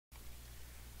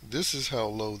this is how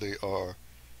low they are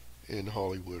in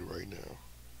Hollywood right now.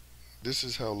 This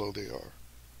is how low they are.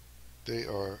 They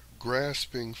are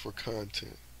grasping for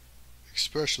content,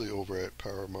 especially over at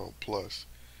Paramount Plus,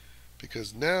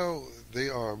 because now they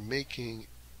are making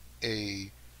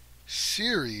a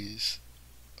series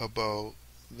about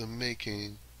the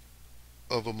making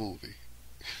of a movie.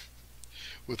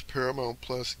 With Paramount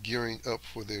Plus gearing up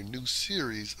for their new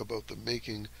series about the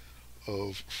making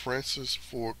of Francis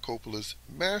Ford Coppola's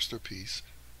masterpiece,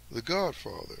 The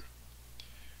Godfather.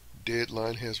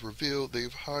 Deadline has revealed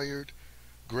they've hired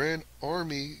Grand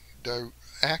Army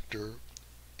actor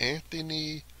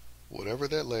Anthony, whatever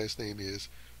that last name is,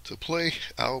 to play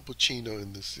Al Pacino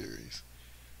in this series,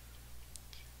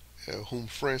 whom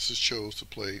Francis chose to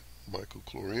play Michael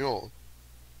Corleone.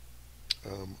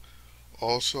 Um,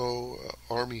 Also,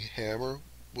 Army Hammer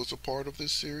was a part of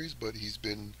this series, but he's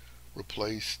been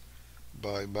replaced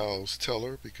by Miles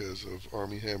Teller because of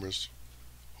Army Hammer's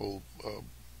whole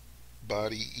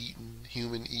body eating,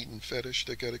 human eating fetish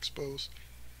that got exposed.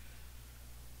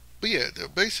 But yeah,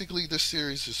 basically, this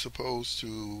series is supposed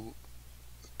to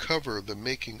cover the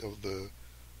making of the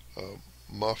uh,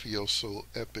 mafioso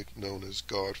epic known as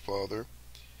Godfather,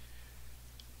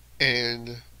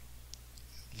 and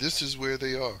this is where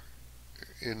they are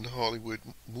in Hollywood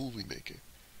movie making.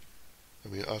 I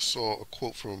mean, I saw a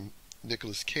quote from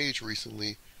Nicolas Cage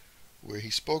recently where he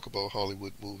spoke about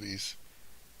Hollywood movies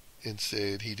and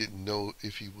said he didn't know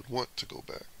if he would want to go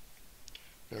back.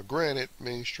 Now, granted,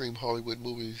 mainstream Hollywood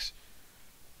movies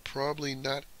probably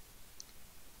not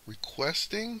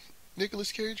requesting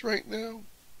Nicolas Cage right now,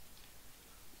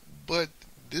 but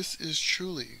this is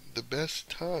truly the best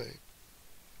time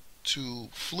to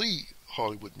flee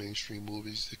Hollywood mainstream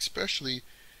movies, especially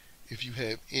if you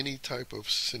have any type of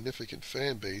significant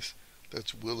fan base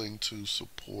that's willing to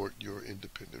support your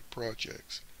independent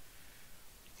projects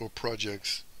or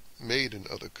projects made in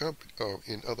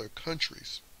other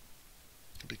countries,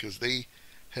 because they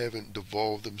haven't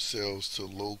devolved themselves to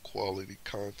low quality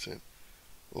content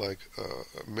like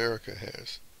America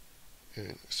has,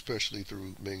 and especially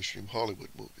through mainstream Hollywood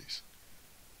movies.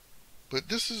 But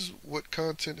this is what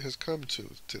content has come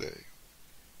to today.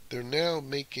 They're now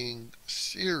making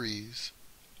series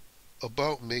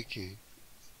about making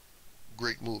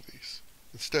great movies.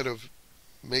 Instead of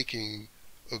making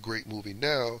a great movie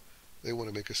now, they want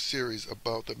to make a series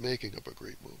about the making of a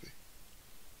great movie.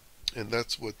 And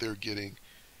that's what they're getting,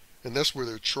 and that's where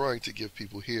they're trying to give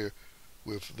people here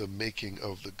with the making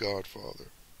of The Godfather.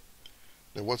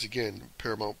 Now, once again,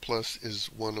 Paramount Plus is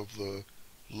one of the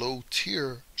low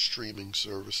tier streaming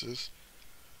services,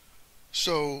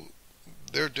 so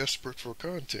they're desperate for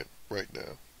content right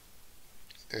now,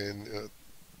 and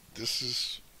this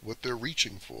is what they're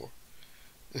reaching for.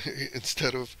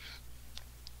 Instead of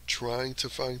trying to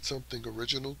find something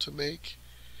original to make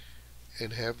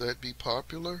and have that be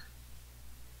popular,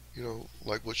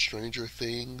 like what Stranger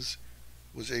Things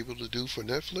was able to do for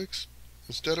Netflix,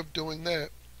 instead of doing that,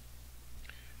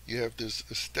 you have this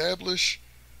established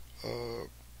uh,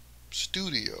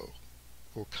 studio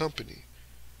or company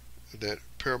that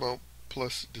Paramount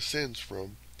Plus descends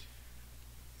from,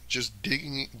 just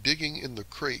digging in the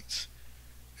crates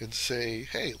and say,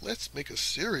 hey, let's make a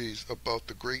series about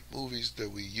the great movies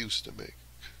that we used to make.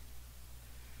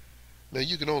 Now,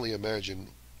 you can only imagine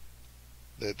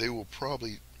that they will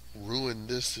probably ruin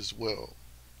this as well.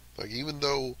 Like, even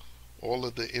though all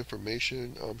of the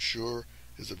information, I'm sure,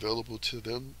 is available to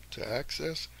them to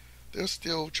access, they'll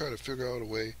still try to figure out a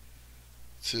way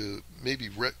to maybe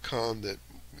retcon that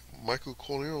Michael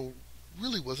Corleone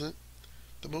really wasn't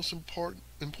the most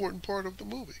important part of the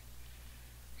movie.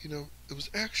 It was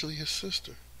actually his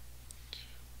sister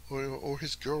or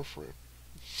his girlfriend.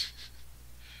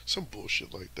 Some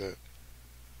bullshit like that.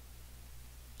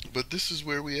 But this is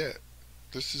where we at.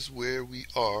 This is where we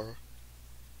are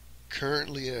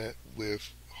currently at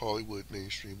with Hollywood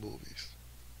mainstream movies.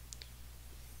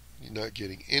 You're not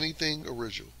getting anything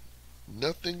original.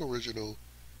 Nothing original,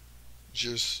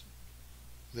 just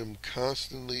them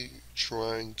constantly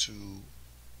trying to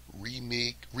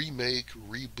remake,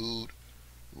 reboot,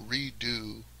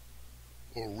 redo,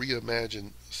 or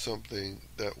reimagine something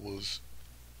that was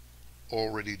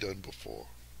already done before.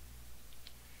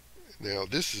 Now,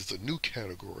 this is a new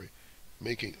category,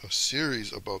 making a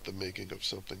series about the making of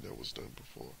something that was done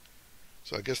before.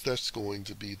 So I guess that's going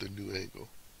to be the new angle.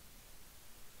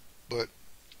 But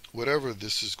whatever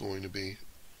this is going to be,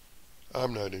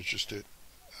 I'm not interested.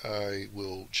 I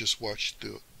will just watch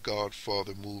the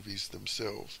Godfather movies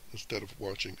themselves instead of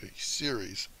watching a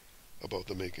series about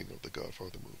the making of the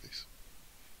Godfather movies.